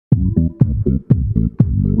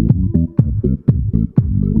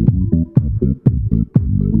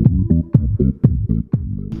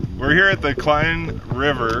We're here at the Cline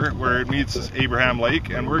River where it meets Abraham Lake,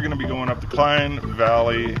 and we're going to be going up the Cline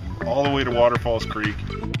Valley all the way to Waterfalls Creek,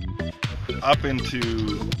 up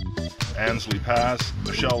into Ansley Pass,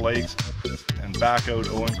 Michele Lakes, and back out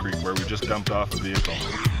Owen Creek where we just dumped off the vehicle.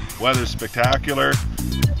 Weather's spectacular,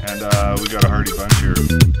 and we got a hardy bunch here.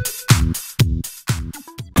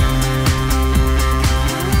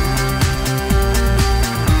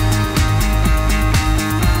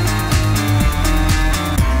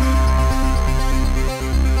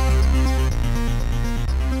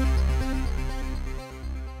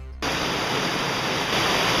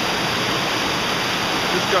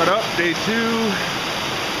 Got up, day 2,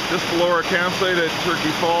 just below our campsite at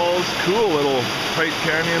Turkey Falls. Cool little tight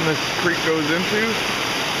canyon this creek goes into.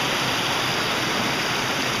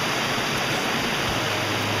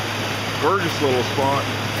 Gorgeous little spot,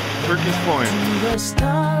 Turkey's Point. The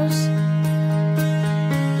stars,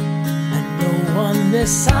 and no one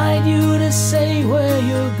beside you to say where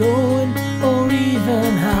you're going or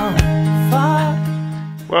even how far.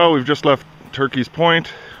 Well, we've just left Turkey's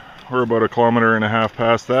Point. We're about 1.5 kilometers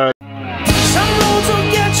past that. Some roads will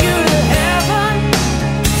get you to heaven.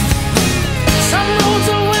 Some roads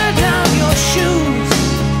will wear down your shoes.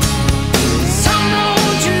 Some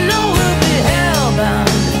roads you know will be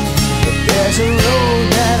hellbound. But there's a road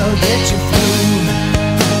that'll get you through.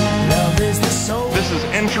 Love is the soul. This is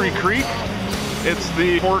Entry Creek. It's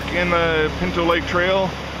the fork in the Pinto Lake Trail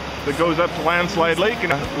that goes up to Landslide Lake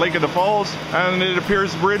and Lake of the Falls. And it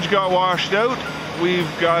appears the bridge got washed out. We've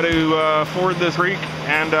got to ford this creek,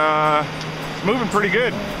 and it's moving pretty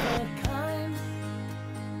good.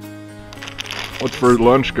 What's for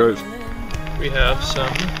lunch, guys? We have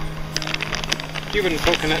some Cuban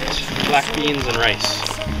coconut, black beans, and rice.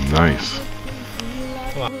 Nice.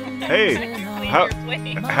 Hey,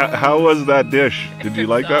 how was that dish? Did you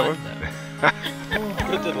like that one?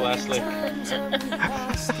 Good to the last lick.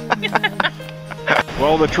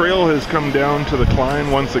 Well, the trail has come down to the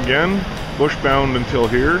Cline once again, bushbound until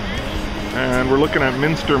here, and we're looking at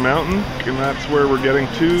Minster Mountain, and that's where we're getting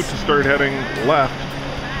to start heading left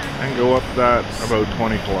and go up that about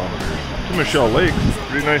 20 kilometers to Michele Lakes.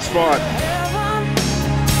 Pretty nice spot.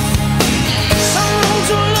 Some roads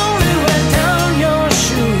will only wear down your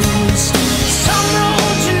shoes. Some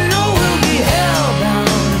roads you know will be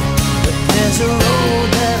hellbound, but there's a road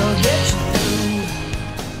that'll get you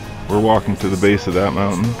through. We're walking to the base of that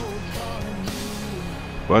mountain,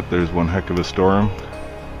 but there's one heck of a storm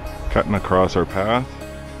cutting across our path.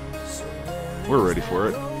 We're ready for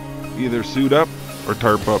it. Either suit up or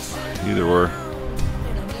tarp up, either or.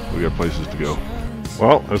 We got places to go.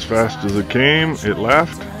 Well, as fast as it came, it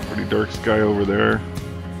left. Pretty dark sky over there.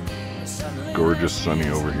 Gorgeous sunny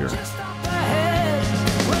over here.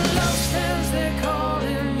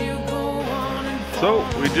 So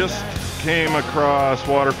we just came across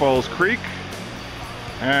Waterfalls Creek,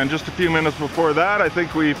 and just a few minutes before that I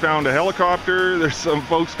think we found a helicopter. There's some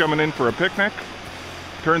folks coming in for a picnic.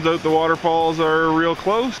 Turns out the waterfalls are real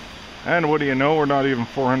close, and what do you know, we're not even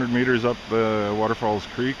 400 meters up the Waterfalls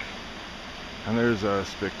Creek, and there's a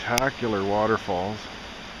spectacular waterfalls,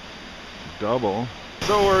 double.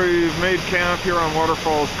 So we've made camp here on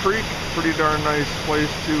Waterfalls Creek. Pretty darn nice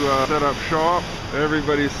place to set up shop.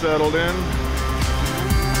 Everybody's settled in.